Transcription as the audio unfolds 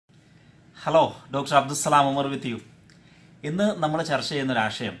Hello doctor Abdussalam Omar with you. ഇന്ന് നമ്മൾ ചർച്ച ചെയ്യുന്ന ഒരു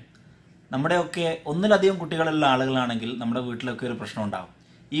ആശയം, നമ്മുടെയൊക്കെ ഒന്നിലധികം കുട്ടികളുള്ള ആളുകളാണെങ്കിൽ നമ്മുടെ വീട്ടിലൊക്കെ ഒരു പ്രശ്നം ഉണ്ടാകും.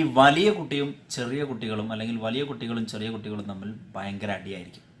 ഈ വലിയ കുട്ടിയും ചെറിയ കുട്ടികളും അല്ലെങ്കിൽ വലിയ കുട്ടികളും ചെറിയ കുട്ടികളും തമ്മിൽ ഭയങ്കര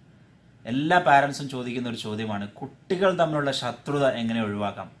അടിയായിരിക്കും. എല്ലാ പാരൻസും ചോദിക്കുന്ന ഒരു ചോദ്യമാണ്, കുട്ടികൾ തമ്മിലുള്ള ശത്രുത എങ്ങനെ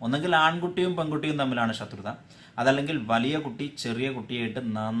ഒഴിവാക്കാം? ഒന്നെങ്കിൽ ആൺകുട്ടിയും പെൺകുട്ടിയും തമ്മിലാണ് ശത്രുത, അതല്ലെങ്കിൽ വലിയ കുട്ടി ചെറിയ കുട്ടിയായിട്ട്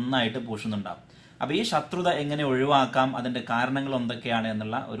നന്നായിട്ട് പൂശുന്നുണ്ടാവും. അപ്പോൾ ഈ ശത്രുത എങ്ങനെ ഒഴിവാക്കാം, അതിൻ്റെ കാരണങ്ങൾ എന്തൊക്കെയാണ്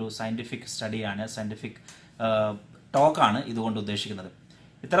എന്നുള്ള ഒരു സയൻറ്റിഫിക് സ്റ്റഡിയാണ്, സയൻറ്റിഫിക് ടോക്കാണ് ഇതുകൊണ്ട് ഉദ്ദേശിക്കുന്നത്.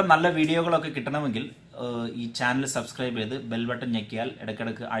 ഇത്തരം നല്ല വീഡിയോകളൊക്കെ കിട്ടണമെങ്കിൽ ഈ ചാനൽ സബ്സ്ക്രൈബ് ചെയ്ത് ബെൽ ബട്ടൺ ഞെക്കിയാൽ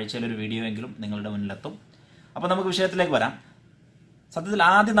ഇടയ്ക്കിടയ്ക്ക് ആഴ്ചയിലൊരു വീഡിയോ എങ്കിലും നിങ്ങളുടെ മുന്നിലെത്തും. അപ്പോൾ നമുക്ക് വിഷയത്തിലേക്ക് വരാം. സത്യത്തിൽ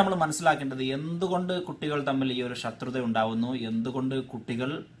ആദ്യം നമ്മൾ മനസ്സിലാക്കേണ്ടത് എന്തുകൊണ്ട് കുട്ടികൾ തമ്മിൽ ഈ ഒരു ശത്രുത ഉണ്ടാവുന്നു, എന്തുകൊണ്ട്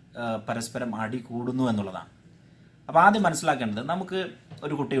കുട്ടികൾ പരസ്പരം അടി കൂടുന്നു എന്നുള്ളതാണ്. അപ്പോൾ ആദ്യം മനസ്സിലാക്കേണ്ടത്, നമുക്ക്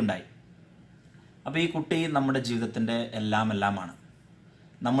ഒരു കുട്ടി ഉണ്ടായി. അപ്പോൾ ഈ കുട്ടി നമ്മുടെ ജീവിതത്തിൻ്റെ എല്ലാമാണ്.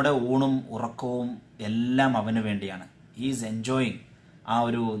 നമ്മുടെ ഊണും ഉറക്കവും എല്ലാം അവന് വേണ്ടിയാണ്. Is enjoying. ആ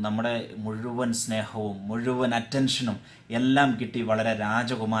ഒരു നമ്മുടെ മുഴുവൻ സ്നേഹവും മുഴുവൻ അറ്റൻഷനും എല്ലാം കിട്ടി വളരെ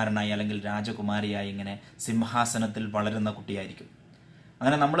രാജകുമാരനായി അല്ലെങ്കിൽ രാജകുമാരിയായി ഇങ്ങനെ സിംഹാസനത്തിൽ വളരുന്ന കുട്ടിയായിരിക്കും.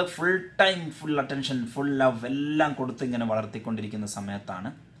 അങ്ങനെ നമ്മൾ full time full attention full love എല്ലാം കൊടുത്ത് ഇങ്ങനെ വളർത്തിക്കൊണ്ടിരിക്കുന്ന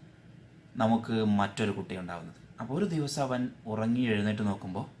സമയത്താണ് നമുക്ക് മറ്റൊരു കുട്ടി ഉണ്ടാകുന്നത്. അപ്പോൾ ഒരു ദിവസം അവൻ ഉറങ്ങി എഴുന്നേറ്റ്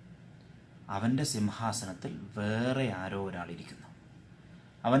നോക്കുമ്പോൾ അവൻ്റെ സിംഹാസനത്തിൽ വേറെ ആരോ ഒരാളിരിക്കുന്നു.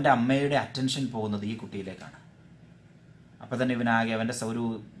 അവൻ്റെ അമ്മയുടെ അറ്റൻഷൻ പോകുന്നത് ഈ കുട്ടിയിലേക്കാണ്. അപ്പോൾ തന്നെ ഇവനാകെ അവൻ്റെ ഒരു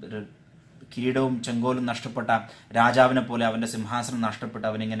കിരീടവും ചെങ്കോലും നഷ്ടപ്പെട്ട രാജാവിനെ പോലെ അവൻ്റെ സിംഹാസനം നഷ്ടപ്പെട്ട്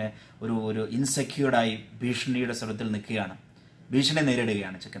അവനിങ്ങനെ ഒരു ഇൻസെക്യൂർഡായി ഭീഷണിയുടെ സ്വരത്തിൽ നിൽക്കുകയാണ്, ഭീഷണി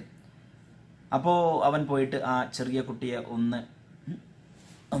നേരിടുകയാണ് ചെക്കൻ. അപ്പോൾ അവൻ പോയിട്ട് ആ ചെറിയ കുട്ടിയെ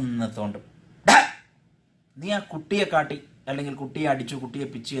ഒന്ന് തോണ്ടും. നീ ആ കുട്ടിയെ കാട്ടി അല്ലെങ്കിൽ കുട്ടിയെ അടിച്ചു, കുട്ടിയെ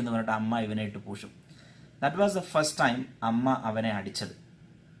പിച്ചു എന്ന് പറഞ്ഞിട്ട് അമ്മ ഇവനെ ഇട്ട് പൂശും. That was the first time അമ്മ അവനെ അടിച്ചത്.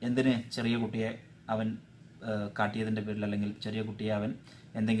 എന്തിന്? ചെറിയ കുട്ടിയെ അവൻ കാട്ടിയതിൻ്റെ പേരിൽ, അല്ലെങ്കിൽ ചെറിയ കുട്ടിയെ അവൻ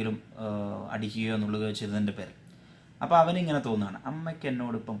എന്തെങ്കിലും അടിക്കുകയോ നുള്ളുകയോ ചെയ്തതിൻ്റെ പേരിൽ. അപ്പോൾ അവനിങ്ങനെ തോന്നുകയാണ്, അമ്മയ്ക്ക്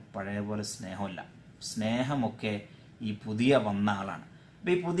എന്നോട് ഇപ്പം പഴയ പോലെ സ്നേഹമില്ല, സ്നേഹമൊക്കെ ഈ പുതിയ വന്ന ആളാണ്.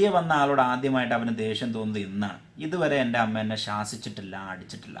 അപ്പോൾ ഈ പുതിയ വന്ന ആളോട് ആദ്യമായിട്ട് അവന് ദേഷ്യം തോന്നുന്നത് ഇന്നാണ്. ഇതുവരെ എൻ്റെ അമ്മ എന്നെ ശാസിച്ചിട്ടില്ല,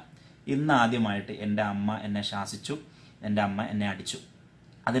 അടിച്ചിട്ടില്ല. ഇന്ന് ആദ്യമായിട്ട് എൻ്റെ അമ്മ എന്നെ ശാസിച്ചു, എൻ്റെ അമ്മ എന്നെ അടിച്ചു.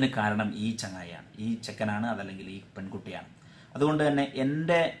 അതിന് കാരണം ഈ ചങ്ങായിയാണ്, ഈ ചെക്കനാണ്, അതല്ലെങ്കിൽ ഈ പെൺകുട്ടിയാണ്. അതുകൊണ്ട് തന്നെ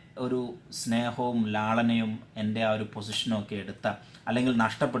എൻ്റെ ഒരു സ്നേഹവും ലാളനയും എൻ്റെ ആ ഒരു പൊസിഷനും ഒക്കെ എടുത്ത അല്ലെങ്കിൽ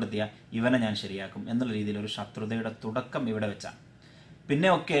നഷ്ടപ്പെടുത്തിയ ഇവനെ ഞാൻ ശരിയാക്കും എന്നുള്ള രീതിയിൽ ഒരു ശത്രുതയുടെ തുടക്കം ഇവിടെ വെച്ചാണ്. പിന്നെ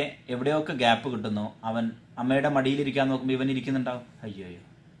ഒക്കെ എവിടെയൊക്കെ ഗ്യാപ്പ് കിട്ടുന്നോ അവൻ അമ്മയുടെ മടിയിലിരിക്കാൻ നോക്കുമ്പോൾ ഇവൻ ഇരിക്കുന്നുണ്ടാവും. അയ്യോ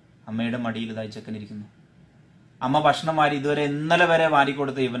അമ്മയുടെ മടിയിൽ ഇതായി ചെക്കൻ ഇരിക്കുന്നു. അമ്മ ഭക്ഷണം വാരി ഇതുവരെ ഇന്നലെ വരെ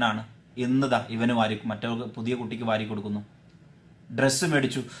വാരിക്കൊടുത്ത ഇവനാണ്, ഇന്നതാ ഇവന് മറ്റോ പുതിയ കുട്ടിക്ക് വാരി കൊടുക്കുന്നു. ഡ്രസ്സ്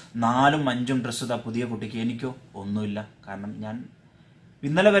മേടിച്ചു, 4-5 ഡ്രസ്സ് ഇതാ പുതിയ കുട്ടിക്ക്. എനിക്കോ ഒന്നുമില്ല, കാരണം ഞാൻ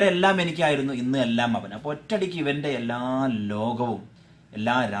ഇന്നലെ വരെ എല്ലാം എനിക്കായിരുന്നു, ഇന്ന് എല്ലാം അവൻ. അപ്പോൾ ഒറ്റയടിക്ക് ഇവൻ്റെ എല്ലാ ലോകവും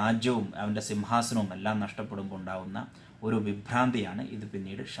എല്ലാ രാജ്യവും അവൻ്റെ സിംഹാസനവും എല്ലാം നഷ്ടപ്പെടുമ്പോൾ ഉണ്ടാവുന്ന ഒരു വിഭ്രാന്തിയാണ് ഇത്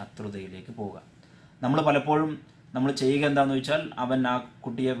പിന്നീട് ശത്രുതയിലേക്ക് പോവുക. നമ്മൾ പലപ്പോഴും നമ്മൾ ചെയ്യുക എന്താണെന്ന് വെച്ചാൽ, അവൻ ആ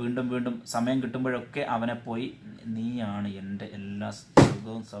കുട്ടിയെ വീണ്ടും സമയം കിട്ടുമ്പോഴൊക്കെ അവനെ പോയി, നീയാണ് എൻ്റെ എല്ലാ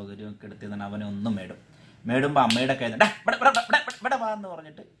സുഖവും സൗകര്യവും കെടുത്തിയതാണ് അവനെ ഒന്നും മേടുമ്പോൾ അമ്മയുടെ കയ്യിൽ ഇവിടെ വാ എന്ന്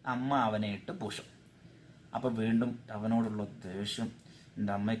പറഞ്ഞിട്ട് അമ്മ അവനെ ഇട്ട് പൂശും. അപ്പോൾ വീണ്ടും അവനോടുള്ള ദേഷ്യം,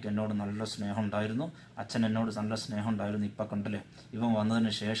 എൻ്റെ അമ്മയ്ക്ക് എന്നോട് നല്ല സ്നേഹം ഉണ്ടായിരുന്നു, അച്ഛൻ എന്നോട് നല്ല സ്നേഹം ഉണ്ടായിരുന്നു, ഇപ്പം കണ്ടല്ലേ ഇവൻ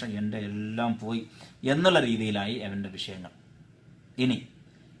വന്നതിന് ശേഷം എൻ്റെ എല്ലാം പോയി എന്നുള്ള രീതിയിലായി അവൻ്റെ വിഷയങ്ങൾ. ഇനി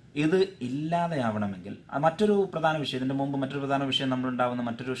ഇത് ഇല്ലാതെയാവണമെങ്കിൽ മറ്റൊരു പ്രധാന വിഷയം, ഇതിൻ്റെ മുമ്പ് മറ്റൊരു പ്രധാന വിഷയം നമ്മളുണ്ടാകുന്ന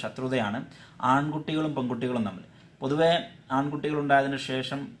മറ്റൊരു ശത്രുതയാണ് ആൺകുട്ടികളും പെൺകുട്ടികളും തമ്മിൽ. പൊതുവെ ആൺകുട്ടികളുണ്ടായതിനു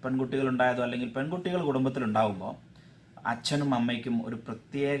ശേഷം പെൺകുട്ടികളുണ്ടായതോ അല്ലെങ്കിൽ പെൺകുട്ടികൾ കുടുംബത്തിലുണ്ടാകുമ്പോൾ അച്ഛനും അമ്മയ്ക്കും ഒരു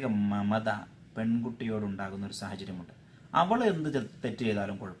പ്രത്യേക മമത പെൺകുട്ടിയോടുണ്ടാകുന്ന ഒരു സാഹചര്യമുണ്ട്. അവൾ എന്ത് തെറ്റ്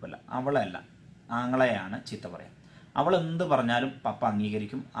ചെയ്താലും കുഴപ്പമില്ല, അവളല്ല ആങ്ങളെയാണ് ചീത്ത പറയാം. അവൾ എന്ത് പറഞ്ഞാലും പപ്പ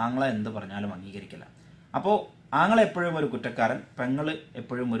അംഗീകരിക്കും, ആങ്ങളെ എന്ത് പറഞ്ഞാലും അംഗീകരിക്കില്ല. അപ്പോൾ ആങ്ങളെ എപ്പോഴും ഒരു കുറ്റക്കാരൻ, പെങ്ങള്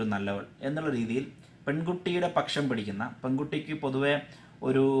എപ്പോഴും ഒരു നല്ലവൾ എന്നുള്ള രീതിയിൽ പെൺകുട്ടിയുടെ പക്ഷം പിടിക്കുന്ന, പെൺകുട്ടിക്ക് പൊതുവെ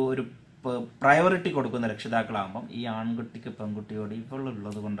ഒരു പ്രയോറിറ്റി കൊടുക്കുന്ന രക്ഷിതാക്കളാകുമ്പം ഈ ആൺകുട്ടിക്ക് പെൺകുട്ടിയോട്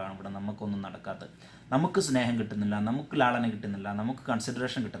ഇവളുള്ളത് കൊണ്ടാണ് ഇവിടെ നമുക്കൊന്നും നടക്കാത്തത്, നമുക്ക് സ്നേഹം കിട്ടുന്നില്ല, നമുക്ക് ലാളന കിട്ടുന്നില്ല, നമുക്ക്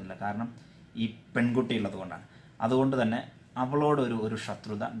കൺസിഡറേഷൻ കിട്ടുന്നില്ല, കാരണം ഈ പെൺകുട്ടി ഉള്ളത് കൊണ്ടാണ്. അതുകൊണ്ട് തന്നെ അവളോട് ഒരു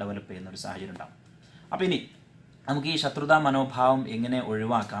ശത്രുത ഡെവലപ്പ് ചെയ്യുന്ന ഒരു സാഹചര്യം ഉണ്ടാകും. അപ്പോൾ ഇനി നമുക്ക് ഈ ശത്രുതാ മനോഭാവം എങ്ങനെ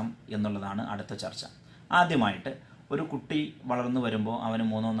ഒഴിവാക്കാം എന്നുള്ളതാണ് അടുത്ത ചർച്ച. ആദ്യമായിട്ട് ഒരു കുട്ടി വളർന്നു വരുമ്പോൾ അവന്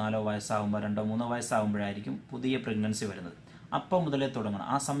 3-4 വയസ്സാകുമ്പോൾ 2-3 വയസ്സാകുമ്പോഴായിരിക്കും പുതിയ പ്രഗ്നൻസി വരുന്നത്. അപ്പം മുതലേ തുടങ്ങണം,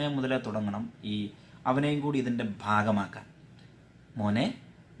 ആ സമയം മുതലേ തുടങ്ങണം ഈ അവനെയും കൂടി ഇതിൻ്റെ ഭാഗമാക്കാൻ.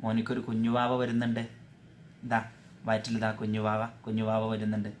 മോനിക്കൊരു കുഞ്ഞുവാവ വരുന്നുണ്ട്, ഇതാ വയറ്റിലിതാ കുഞ്ഞുവാവ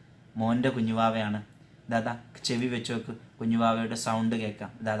വരുന്നുണ്ട്, മോൻ്റെ കുഞ്ഞുവാവയാണ്, ഇതാ ചെവി വെച്ച് നോക്ക്, കുഞ്ഞുവാവയുടെ സൗണ്ട്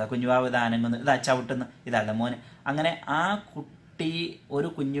കേൾക്കാം, ഇതാ കുഞ്ഞുവാവ ഇതാ അനങ്ങുന്നു, ഇതാ ചവിട്ടുന്നു, ഇതാ മോനെ. അങ്ങനെ ആ കുട്ടി ഒരു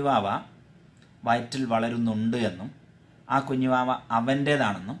കുഞ്ഞുവാവ വയറ്റിൽ വളരുന്നുണ്ട് എന്നും ആ കുഞ്ഞുവാവ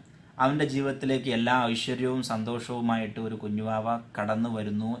അവൻ്റേതാണെന്നും അവൻ്റെ ജീവിതത്തിലേക്ക് എല്ലാ ഐശ്വര്യവും സന്തോഷവുമായിട്ട് ഒരു കുഞ്ഞുവാവ കടന്നു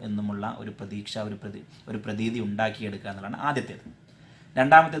വരുന്നു എന്നുമുള്ള ഒരു പ്രതീക്ഷ, ഒരു പ്രതീതി ഉണ്ടാക്കിയെടുക്കുക എന്നുള്ളതാണ് ആദ്യത്തേത്.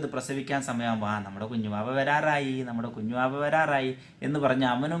 രണ്ടാമത്തേത്, പ്രസവിക്കാൻ സമയമാകുമ്പോൾ നമ്മുടെ കുഞ്ഞുവാവ വരാറായി എന്ന് പറഞ്ഞ്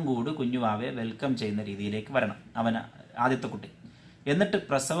അവനും കൂടി കുഞ്ഞുവാവയെ വെൽക്കം ചെയ്യുന്ന രീതിയിലേക്ക് വരണം ആദ്യത്തെ കുട്ടി. എന്നിട്ട്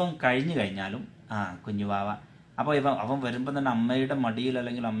പ്രസവം കഴിഞ്ഞു കഴിഞ്ഞാലും കുഞ്ഞുവാവ, അപ്പോൾ അവൻ വരുമ്പോൾ തന്നെ അമ്മയുടെ മടിയിൽ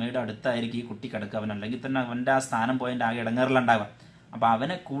അല്ലെങ്കിൽ അമ്മയുടെ അടുത്തായിരിക്കും ഈ കുട്ടി കിടക്കുക. അവൻ അല്ലെങ്കിൽ തന്നെ അവൻ്റെ ആ സ്ഥാനം പോയിന്റ് ആകെ ഇടങ്ങേറിലുണ്ടാവുക. അപ്പോൾ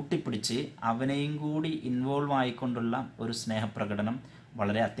അവനെ കൂട്ടിപ്പിടിച്ച് അവനെയും കൂടി ഇൻവോൾവ് ആയിക്കൊണ്ടുള്ള ഒരു സ്നേഹപ്രകടനം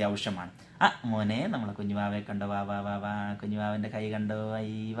വളരെ അത്യാവശ്യമാണ്. മോനെ നമ്മളെ കുഞ്ഞുവാവയെ കണ്ടോ, വാ കുഞ്ഞുവാവൻ്റെ കൈ കണ്ടോ,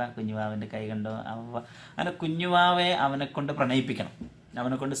 കുഞ്ഞുവാവൻ്റെ കൈ കണ്ടോ, അങ്ങനെ കുഞ്ഞുവാവയെ അവനെ കൊണ്ട് പ്രണയിപ്പിക്കണം,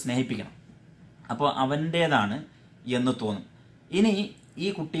 അവനെ കൊണ്ട് സ്നേഹിപ്പിക്കണം. അപ്പോൾ അവൻ്റേതാണ് എന്ന് തോന്നും. ഇനി ഈ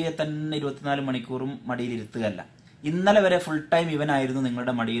കുട്ടിയെ തന്നെ 24 മണിക്കൂറും മടിയിലിരുത്തുകയല്ല. ഇന്നലെ വരെ ഫുൾ ടൈം ഇവനായിരുന്നു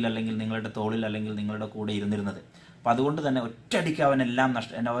നിങ്ങളുടെ മടിയിൽ അല്ലെങ്കിൽ നിങ്ങളുടെ തോളിൽ അല്ലെങ്കിൽ നിങ്ങളുടെ കൂടെ ഇരുന്നിരുന്നത്. അപ്പം അതുകൊണ്ട് തന്നെ ഒറ്റയടിക്ക് അവനെല്ലാം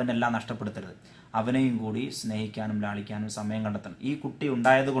നഷ്ടപ്പെടുത്തരുത്. അവനെയും കൂടി സ്നേഹിക്കാനും ലാളിക്കാനും സമയം കണ്ടെത്തണം. ഈ കുട്ടി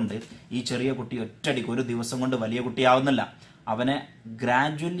ഉണ്ടായതുകൊണ്ട് ഈ ചെറിയ കുട്ടി ഒറ്റയടിക്ക് ഒരു ദിവസം കൊണ്ട് വലിയ കുട്ടിയാവുന്നില്ല. അവനെ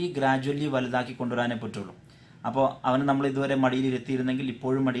ഗ്രാജ്വലി വലുതാക്കി കൊണ്ടുവരാനേ പറ്റുള്ളൂ. അപ്പോൾ അവന് നമ്മൾ ഇതുവരെ മടിയിലിരുത്തിയിരുന്നെങ്കിൽ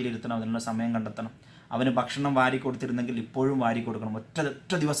ഇപ്പോഴും മടിയിലിരുത്തണം, അതിനുള്ള സമയം കണ്ടെത്തണം. അവന് ഭക്ഷണം വാരി കൊടുത്തിരുന്നെങ്കിൽ ഇപ്പോഴും വാരി കൊടുക്കണം.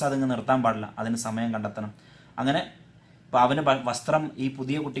 ഒറ്റ ദിവസം അതങ്ങ് നിർത്താൻ പാടില്ല, അതിന് സമയം കണ്ടെത്തണം. അങ്ങനെ ഇപ്പോൾ അവന് വസ്ത്രം, ഈ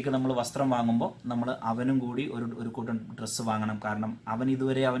പുതിയ കുട്ടിക്ക് നമ്മൾ വസ്ത്രം വാങ്ങുമ്പോൾ നമ്മൾ അവനും കൂടി ഒരു കൂട്ടം ഡ്രസ്സ് വാങ്ങണം. കാരണം അവൻ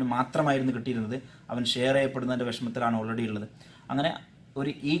ഇതുവരെ അവന് മാത്രമായിരുന്നു കിട്ടിയിരുന്നത്, അവൻ ഷെയർ ചെയ്യപ്പെടുന്നതിൻ്റെ വിഷമത്തിലാണ് ഓൾറെഡി ഉള്ളത്. അങ്ങനെ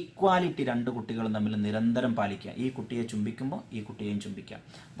ഒരു ഈക്വാലിറ്റി രണ്ട് കുട്ടികളും തമ്മിൽ നിരന്തരം പാലിക്കുക. ഈ കുട്ടിയെ ചുംബിക്കുമ്പോൾ ഈ കുട്ടിയെയും ചുംബിക്കുക,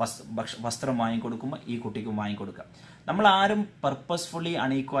 വസ്ത്രം വാങ്ങിക്കൊടുക്കുമ്പോൾ ഈ കുട്ടിക്കും വാങ്ങിക്കൊടുക്കുക. നമ്മൾ ആരും പർപ്പസ്ഫുള്ളി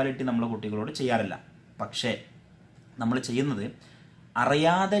അൺഈക്വാലിറ്റി നമ്മളെ കുട്ടികളോട് ചെയ്യാറില്ല. പക്ഷേ നമ്മൾ ചെയ്യുന്നത്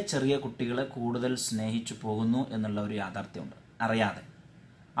അറിയാതെ ചെറിയ കുട്ടികളെ കൂടുതൽ സ്നേഹിച്ചു പോകുന്നു എന്നുള്ള ഒരു യാഥാർത്ഥ്യമുണ്ട്, അറിയാതെ.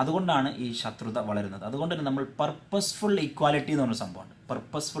 അതുകൊണ്ടാണ് ഈ ശത്രുത വളരുന്നത്. അതുകൊണ്ട് തന്നെ നമ്മൾ പർപ്പസ്ഫുൾ ഈക്വാലിറ്റി എന്ന് പറഞ്ഞ സംഭവമുണ്ട്.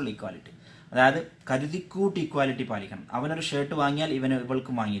 പർപ്പസ്ഫുൾ ഈക്വാലിറ്റി, അതായത് കരുതിക്കൂട്ട് ഈക്വാലിറ്റി പാലിക്കണം. അവനൊരു ഷർട്ട് വാങ്ങിയാൽ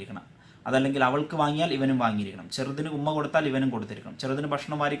ഇവൾക്കും വാങ്ങിയിരിക്കണം, അതല്ലെങ്കിൽ അവൾക്ക് വാങ്ങിയാൽ ഇവനും വാങ്ങിയിരിക്കണം. ചെറുതിന് ഉമ്മ കൊടുത്താൽ ഇവനും കൊടുത്തിരിക്കണം, ചെറുതിന്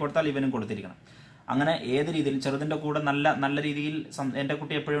ഭക്ഷണം വാരി കൊടുത്താൽ ഇവനും കൊടുത്തിരിക്കണം. അങ്ങനെ ഏത് രീതിയിലും ചെറുതിൻ്റെ കൂടെ നല്ല രീതിയിൽ എൻ്റെ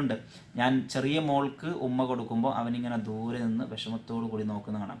കുട്ടി എപ്പോഴും ഉണ്ട്. ഞാൻ ചെറിയ മോൾക്ക് ഉമ്മ കൊടുക്കുമ്പോൾ അവനിങ്ങനെ ദൂരെ നിന്ന് വിഷമത്തോടു കൂടി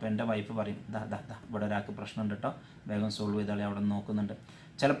നോക്കുന്ന കാണാം. അപ്പോൾ എൻ്റെ വൈഫ് പറയും, ഇവിടെ ഒരാൾക്ക് പ്രശ്നമുണ്ട് കേട്ടോ, വേഗം സോൾവ് ചെയ്താളെ, അവിടെ നോക്കുന്നുണ്ട്.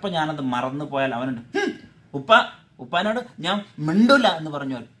 ചിലപ്പോൾ ഞാനത് മറന്നു പോയാൽ അവനുണ്ട്, ഉപ്പാനോട് ഞാൻ മിണ്ടൂല എന്ന്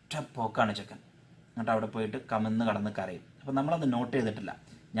പറഞ്ഞു ഒറ്റ പോക്കാണ് ചെക്കൻ. എന്നിട്ട് അവിടെ പോയിട്ട് കമന്ന് കടന്ന് കരയും. അപ്പം നമ്മളത് നോട്ട് ചെയ്തിട്ടില്ല.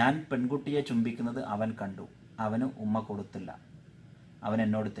 ഞാൻ പെൺകുട്ടിയെ ചുംബിക്കുന്നത് അവൻ കണ്ടു, അവന് ഉമ്മ കൊടുത്തില്ല, അവൻ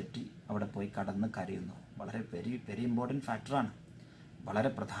എന്നോട് തെറ്റി, അവിടെ പോയി കടന്ന് കരയുന്നു. വളരെ വെരി ഇമ്പോർട്ടൻറ്റ് ഫാക്ടറാണ്, വളരെ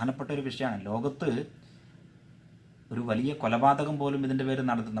പ്രധാനപ്പെട്ട ഒരു വിഷയമാണ്. ലോകത്ത് ഒരു വലിയ കൊലപാതകം പോലും ഇതിൻ്റെ പേര്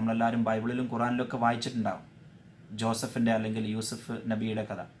നടത്തും. നമ്മളെല്ലാവരും ബൈബിളിലും ഖുറാനിലും ഒക്കെ വായിച്ചിട്ടുണ്ടാവും. ജോസഫിൻ്റെ അല്ലെങ്കിൽ യൂസുഫ് നബിയുടെ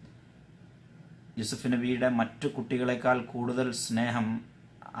കഥ. യൂസുഫ് നബിയുടെ മറ്റു കുട്ടികളെക്കാൾ കൂടുതൽ സ്നേഹം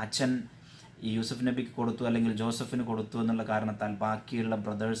അച്ഛൻ ഈ യൂസുഫ് നബിക്ക് കൊടുത്തു അല്ലെങ്കിൽ ജോസഫിന് കൊടുത്തു എന്നുള്ള കാരണത്താൽ ബാക്കിയുള്ള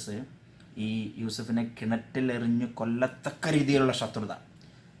ബ്രദേഴ്സ് ഈ യൂസുഫിനെ കിണറ്റിലെറിഞ്ഞ് കൊല്ലത്തക്ക രീതിയിലുള്ള ശത്രുത,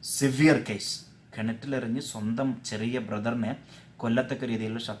 സിവിയർ കേസ്, കിണറ്റിലെറിഞ്ഞ് സ്വന്തം ചെറിയ ബ്രദറിനെ കൊല്ലത്തക്ക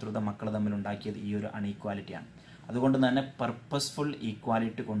രീതിയിലുള്ള ശത്രുത മക്കൾ തമ്മിൽ ഉണ്ടാക്കിയത് ഈ ഒരു അൺഈക്വാലിറ്റിയാണ്. അതുകൊണ്ട് തന്നെ പർപ്പസ്ഫുൾ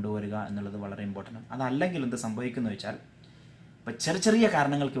ഈക്വാലിറ്റി കൊണ്ടുവരിക എന്നുള്ളത് വളരെ ഇമ്പോർട്ടൻ്റ് ആണ്. അതല്ലെങ്കിൽ എന്ത് സംഭവിക്കുന്നു വെച്ചാൽ, ഇപ്പം ചെറിയ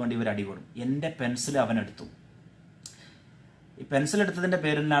കാരണങ്ങൾക്ക് വേണ്ടി ഇവർ അടികൂടും. എൻ്റെ പെൻസിൽ അവനെടുത്തു, ഈ പെൻസിലെടുത്തതിൻ്റെ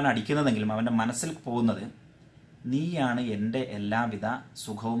പേരിലാണ് അടിക്കുന്നതെങ്കിലും അവൻ്റെ മനസ്സിൽ പോകുന്നത്, നീയാണ് എൻ്റെ എല്ലാവിധ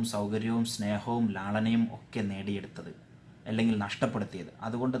സുഖവും സൗകര്യവും സ്നേഹവും ലാളനയും ഒക്കെ നേടിയെടുത്തത് അല്ലെങ്കിൽ നഷ്ടപ്പെടുത്തിയത്,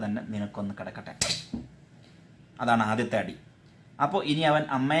 അതുകൊണ്ട് തന്നെ നിനക്കൊന്ന് കിടക്കട്ടെ. അതാണ് ആദ്യത്തെ അടി. അപ്പോൾ ഇനി അവൻ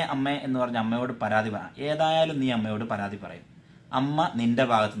അമ്മേ എന്ന് പറഞ്ഞ് അമ്മയോട് പരാതി പറയാം. ഏതായാലും നീ അമ്മയോട് പരാതി പറയും, അമ്മ നിന്റെ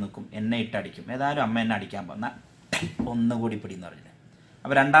ഭാഗത്ത് നിൽക്കും, എന്നെ ഇട്ടടിക്കും. ഏതായാലും അമ്മ എന്നെ അടിക്കാൻ പറഞ്ഞാൽ ഒന്നുകൂടി പിടിയെന്ന് പറഞ്ഞിട്ട്.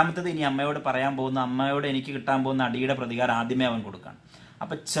 അപ്പോൾ രണ്ടാമത്തേത് ഇനി അമ്മയോട് പറയാൻ പോകുന്ന, അമ്മയോട് എനിക്ക് കിട്ടാൻ പോകുന്ന അടിയുടെ പ്രതികാരം ആദ്യമേ അവൻ കൊടുക്കണം.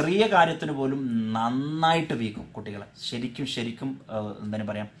 അപ്പം ചെറിയ കാര്യത്തിന് പോലും നന്നായിട്ട് വീക്കും കുട്ടികളെ, ശരിക്കും എന്തിനു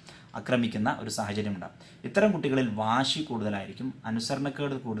പറയാം, ആക്രമിക്കുന്ന ഒരു സാഹചര്യം ഉണ്ടാകും. ഇത്തരം കുട്ടികളിൽ വാശി കൂടുതലായിരിക്കും,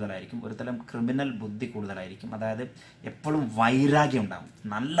 അനുസരണക്കേട് കൂടുതലായിരിക്കും, ഒരുതരം ക്രിമിനൽ ബുദ്ധി കൂടുതലായിരിക്കും. അതായത് എപ്പോഴും വൈരാഗ്യം ഉണ്ടാകും,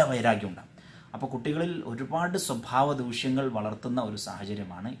 നല്ല വൈരാഗ്യം ഉണ്ടാകും. അപ്പോൾ കുട്ടികളിൽ ഒരുപാട് സ്വഭാവ ദൂഷ്യങ്ങൾ വളർത്തുന്ന ഒരു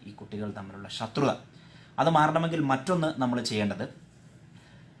സാഹചര്യമാണ് ഈ കുട്ടികൾ തമ്മിലുള്ള ശത്രുത. അത് മാറണമെങ്കിൽ മറ്റൊന്ന് നമ്മൾ ചെയ്യേണ്ടത്,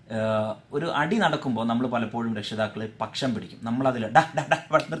 ഒരു അടി നടക്കുമ്പോൾ നമ്മൾ പലപ്പോഴും രക്ഷിതാക്കളെ പക്ഷം പിടിക്കും. നമ്മളതിൽ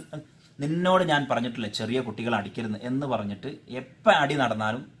നിന്നോട് ഞാൻ പറഞ്ഞിട്ടില്ല ചെറിയ കുട്ടികളെ അടിക്കരുത് എന്ന് പറഞ്ഞിട്ട് എപ്പോൾ അടി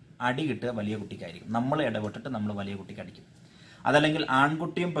നടന്നാലും അടി കിട്ടുക വലിയ കുട്ടിക്കായിരിക്കും. നമ്മൾ ഇടപെട്ടിട്ട് നമ്മൾ വലിയ കുട്ടിക്ക് അടിക്കും. അതല്ലെങ്കിൽ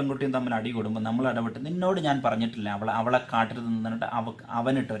ആൺകുട്ടിയും പെൺകുട്ടിയും തമ്മിൽ അടി കൂടുമ്പോൾ നമ്മൾ ഇടപെട്ട് നിന്നോട് ഞാൻ പറഞ്ഞിട്ടില്ല അവളെ കാട്ടരുത് നിന്നിട്ട്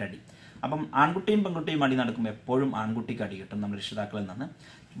അവനിട്ടൊരടി. അപ്പം ആൺകുട്ടിയും പെൺകുട്ടിയും അടി നടക്കുമ്പോൾ എപ്പോഴും ആൺകുട്ടിക്ക് അടി കിട്ടും നമ്മുടെ രക്ഷിതാക്കളിൽ നിന്ന്.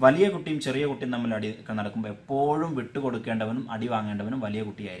 വലിയ കുട്ടിയും ചെറിയ കുട്ടിയും തമ്മിൽ അടി നടക്കുമ്പോൾ എപ്പോഴും വിട്ടുകൊടുക്കേണ്ടവനും അടി വാങ്ങേണ്ടവനും വലിയ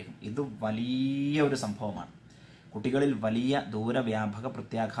കുട്ടിയായിരിക്കും. ഇത് വലിയ ഒരു സംഭവമാണ്. കുട്ടികളിൽ വലിയ ദൂരവ്യാപക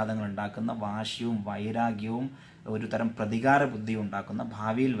പ്രത്യാഘാതങ്ങൾ ഉണ്ടാക്കുന്ന, വാശിയും വൈരാഗ്യവും ഒരു തരം പ്രതികാര ബുദ്ധിയും ഉണ്ടാക്കുന്ന,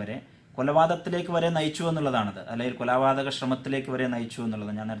 ഭാവിയിൽ വരെ കൊലപാതകത്തിലേക്ക് വരെ നയിച്ചു എന്നുള്ളതാണത്, അല്ലെങ്കിൽ കൊലപാതക ശ്രമത്തിലേക്ക് വരെ നയിച്ചു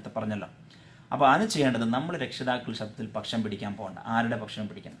എന്നുള്ളത് ഞാൻ നേരത്തെ പറഞ്ഞല്ലോ. അപ്പോൾ അത് ചെയ്യേണ്ടത് നമ്മൾ രക്ഷിതാക്കൾ ശബ്ദത്തിൽ പക്ഷം പിടിക്കാൻ പോകണ്ട. ആരുടെ പക്ഷം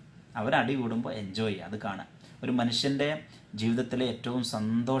പിടിക്കണം? അവരടി കൂടുമ്പോൾ എൻജോയ് ചെയ്യുക, അത് കാണാം. ഒരു മനുഷ്യൻ്റെ ജീവിതത്തിലെ ഏറ്റവും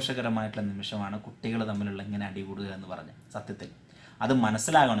സന്തോഷകരമായിട്ടുള്ള നിമിഷമാണ് കുട്ടികൾ തമ്മിലുള്ള ഇങ്ങനെ അടി കൂടുക എന്ന് പറഞ്ഞ്. സത്യത്തിൽ അത്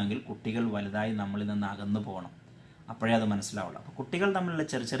മനസ്സിലാകണമെങ്കിൽ കുട്ടികൾ വലുതായി നമ്മളിൽ നിന്ന് അകന്നു പോകണം, അപ്പോഴേ അത് മനസ്സിലാവുള്ളൂ. അപ്പോൾ കുട്ടികൾ തമ്മിലുള്ള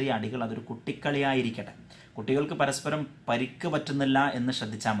ചെറിയ ചെറിയ അടികൾ അതൊരു കുട്ടിക്കളിയായിരിക്കട്ടെ. കുട്ടികൾക്ക് പരസ്പരം പരിക്ക് പറ്റുന്നില്ല എന്ന്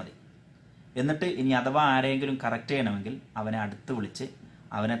ശ്രദ്ധിച്ചാൽ മതി. എന്നിട്ട് ഇനി അഥവാ ആരെങ്കിലും കറക്റ്റ് ചെയ്യണമെങ്കിൽ അവനെ അടുത്ത് വിളിച്ച്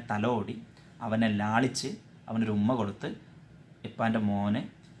അവനെ തലോടി അവനെ ലാളിച്ച് അവനൊരു ഉമ്മ കൊടുത്ത്, ഇപ്പാൻ്റെ മോനെ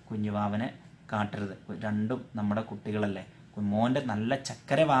കുഞ്ഞുവാവനെ കാട്ടരുത്, രണ്ടും നമ്മുടെ കുട്ടികളല്ലേ, മോൻ്റെ നല്ല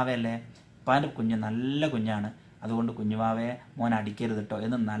ചക്കര വാവയല്ലേ, ഇപ്പാൻ്റെ കുഞ്ഞ് നല്ല കുഞ്ഞാണ്, അതുകൊണ്ട് കുഞ്ഞുവാവയെ മോൻ അടിക്കരുത് കേട്ടോ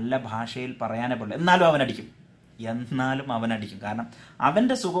എന്ന് നല്ല ഭാഷയിൽ പറയാനേ പാടില്ല. എന്നാലും അവനടിക്കും. കാരണം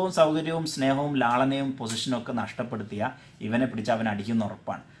അവൻ്റെ സുഖവും സൗകര്യവും സ്നേഹവും ലാളനയും പൊസിഷനും ഒക്കെ നഷ്ടപ്പെടുത്തിയ ഇവനെ പിടിച്ച് അവൻ അടിക്കുന്ന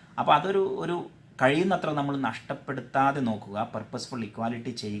ഉറപ്പാണ്. അപ്പോൾ അതൊരു കഴിയുന്നത്ര നമ്മൾ നഷ്ടപ്പെടുത്താതെ നോക്കുക, പർപ്പസ്ഫുൾ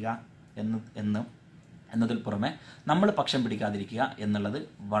ഇക്വാലിറ്റി ചെയ്യുക എന്നതിൽ പുറമെ നമ്മൾ പക്ഷം പിടിക്കാതിരിക്കുക എന്നുള്ളത്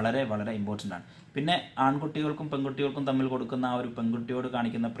വളരെ വളരെ ഇമ്പോർട്ടൻ്റ് ആണ്. പിന്നെ ആൺകുട്ടികൾക്കും പെൺകുട്ടികൾക്കും തമ്മിൽ കൊടുക്കുന്ന ആ ഒരു പെൺകുട്ടിയോട്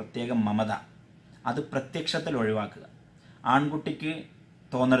കാണിക്കുന്ന പ്രത്യേക മമത, അത് പ്രത്യക്ഷത്തിൽ ഒഴിവാക്കുക. ആൺകുട്ടിക്ക്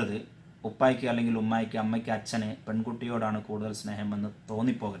തോന്നരുത് ഉപ്പായ്ക്ക് അല്ലെങ്കിൽ ഉമ്മായ്ക്ക് അമ്മയ്ക്ക് അച്ഛന് പെൺകുട്ടിയോടാണ് കൂടുതൽ സ്നേഹമെന്ന്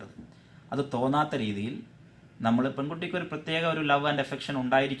തോന്നിപ്പോകരുത്. അത് തോന്നാത്ത രീതിയിൽ നമ്മൾ, പെൺകുട്ടിക്ക് ഒരു പ്രത്യേക ഒരു ലവ് ആൻഡ് അഫെക്ഷൻ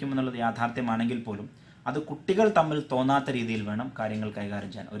ഉണ്ടായിരിക്കുമെന്നുള്ളത് യാഥാർത്ഥ്യമാണെങ്കിൽ പോലും അത് കുട്ടികൾ തമ്മിൽ തോന്നാത്ത രീതിയിൽ വേണം കാര്യങ്ങൾ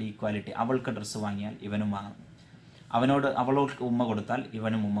കൈകാര്യം ചെയ്യാൻ. ഒരു ഈക്വാലിറ്റി, അവൾക്ക് ഡ്രസ്സ് വാങ്ങിയാൽ ഇവനും വാങ്ങണം, അവളോട് ഉമ്മ കൊടുത്താൽ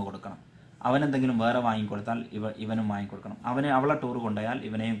ഇവനും ഉമ്മ കൊടുക്കണം, അവനെന്തെങ്കിലും വേറെ വാങ്ങിക്കൊടുത്താൽ ഇവനും വാങ്ങിക്കൊടുക്കണം, അവളെ ടൂർ കൊണ്ടുപോയാൽ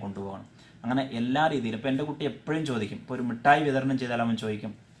ഇവനെയും കൊണ്ടുപോകണം. അങ്ങനെ എല്ലാ രീതിയിലും. ഇപ്പോൾ എൻ്റെ കുട്ടി എപ്പോഴും ചോദിക്കും, ഇപ്പോൾ ഒരു മിഠായി വിതരണം ചെയ്താൽ അവൻ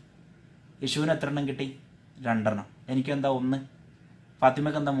ചോദിക്കും, യശുവിന് എത്ര എണ്ണം കിട്ടി? 2 എണ്ണം. എനിക്കെന്താ 1?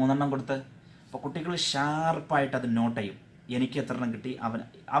 ഫാത്തിമയ്ക്ക് എന്താ 3 എണ്ണം കൊടുത്ത്? അപ്പോൾ കുട്ടികൾ ഷാർപ്പായിട്ട് അത് നോട്ട് ചെയ്യും. എനിക്ക് എത്ര എണ്ണം കിട്ടി,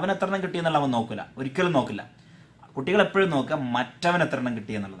 അവൻ എത്ര എണ്ണം കിട്ടി എന്നുള്ള അവൻ നോക്കില്ല, ഒരിക്കലും നോക്കില്ല. കുട്ടികൾ എപ്പോഴും നോക്കുക മറ്റവൻ എത്ര എണ്ണം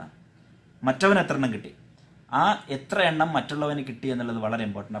കിട്ടി എന്നുള്ളതാണ്. മറ്റവൻ എത്ര എണ്ണം കിട്ടി, ആ എത്ര എണ്ണം മറ്റുള്ളവന് കിട്ടി എന്നുള്ളത് വളരെ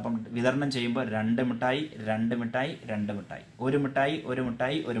ഇമ്പോർട്ടൻ്റ്. അപ്പം വിതരണം ചെയ്യുമ്പോൾ 2 മിഠായി 2 മിഠായി 2 മിഠായി, 1 മിഠായി 1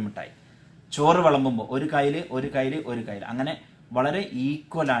 മിഠായി 1 മിഠായി. ചോറ് വിളമ്പുമ്പോൾ ഒരു കയ്യിൽ, അങ്ങനെ വളരെ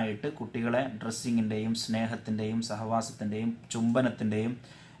ഈക്വലായിട്ട് കുട്ടികളെ ഡ്രസ്സിങ്ങിൻ്റെയും സ്നേഹത്തിൻ്റെയും സഹവാസത്തിൻ്റെയും ചുംബനത്തിൻ്റെയും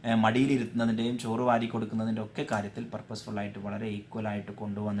മടിയിലിരുത്തുന്നതിൻ്റെയും ചോറ് വാരി കൊടുക്കുന്നതിൻ്റെ ഒക്കെ കാര്യത്തിൽ പർപ്പസ്ഫുള്ളായിട്ട് വളരെ ഈക്വലായിട്ട്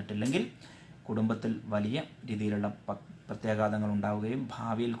കൊണ്ടുവന്നിട്ടില്ലെങ്കിൽ കുടുംബത്തിൽ വലിയ രീതിയിലുള്ള പ്രത്യാഘാതങ്ങൾ ഉണ്ടാവുകയും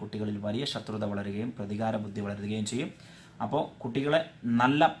ഭാവിയിൽ കുട്ടികളിൽ വലിയ ശത്രുത വളരുകയും പ്രതികാര ബുദ്ധി വളരുകയും ചെയ്യും. അപ്പോൾ കുട്ടികളെ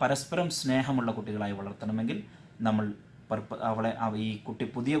നല്ല പരസ്പരം സ്നേഹമുള്ള കുട്ടികളായി വളർത്തണമെങ്കിൽ നമ്മൾ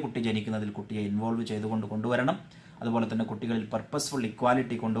പുതിയ കുട്ടി ജനിക്കുന്നതിൽ കുട്ടിയെ ഇൻവോൾവ് ചെയ്തുകൊണ്ട് കൊണ്ടുവരണം. അതുപോലെ തന്നെ കുട്ടികളിൽ പർപ്പസ്ഫുൾ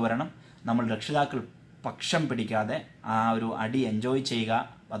ഇക്വാലിറ്റി കൊണ്ടുവരണം. നമ്മൾ രക്ഷിതാക്കൾ പക്ഷം പിടിക്കാതെ ആ ഒരു അടി എൻജോയ് ചെയ്യുക,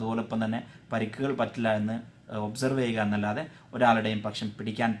 അതുപോലൊപ്പം തന്നെ പരിക്കുകൾ പറ്റില്ല എന്ന് ഒബ്സർവ് ചെയ്യുക എന്നല്ലാതെ ഒരാളുടെയും പക്ഷം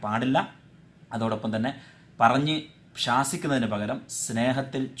പിടിക്കാൻ പാടില്ല. അതോടൊപ്പം തന്നെ പറഞ്ഞ് ശാസിക്കുന്നതിന് പകരം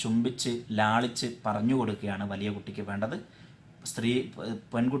സ്നേഹത്തിൽ ചുംബിച്ച് ലാളിച്ച് പറഞ്ഞു കൊടുക്കുകയാണ് വലിയ കുട്ടിക്ക് വേണ്ടത്.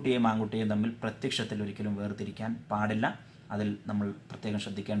 പെൺകുട്ടിയെയും ആൺകുട്ടിയെയും തമ്മിൽ പ്രത്യക്ഷത്തിൽ ഒരിക്കലും വേർതിരിക്കാൻ പാടില്ല. അതിൽ നമ്മൾ പ്രത്യേകം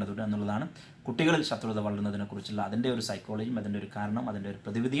ശ്രദ്ധിക്കേണ്ടതുണ്ട് എന്നുള്ളതാണ്. കുട്ടികളിൽ ശത്രുത വളരുന്നതിനെക്കുറിച്ചുള്ള അതിൻ്റെ ഒരു സൈക്കോളജിയും അതിൻ്റെ ഒരു കാരണം, അതിൻ്റെ ഒരു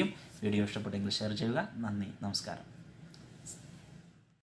പ്രതിവിധിയും. വീഡിയോ ഇഷ്ടപ്പെട്ടെങ്കിൽ ഷെയർ ചെയ്യുക. നന്ദി, നമസ്കാരം.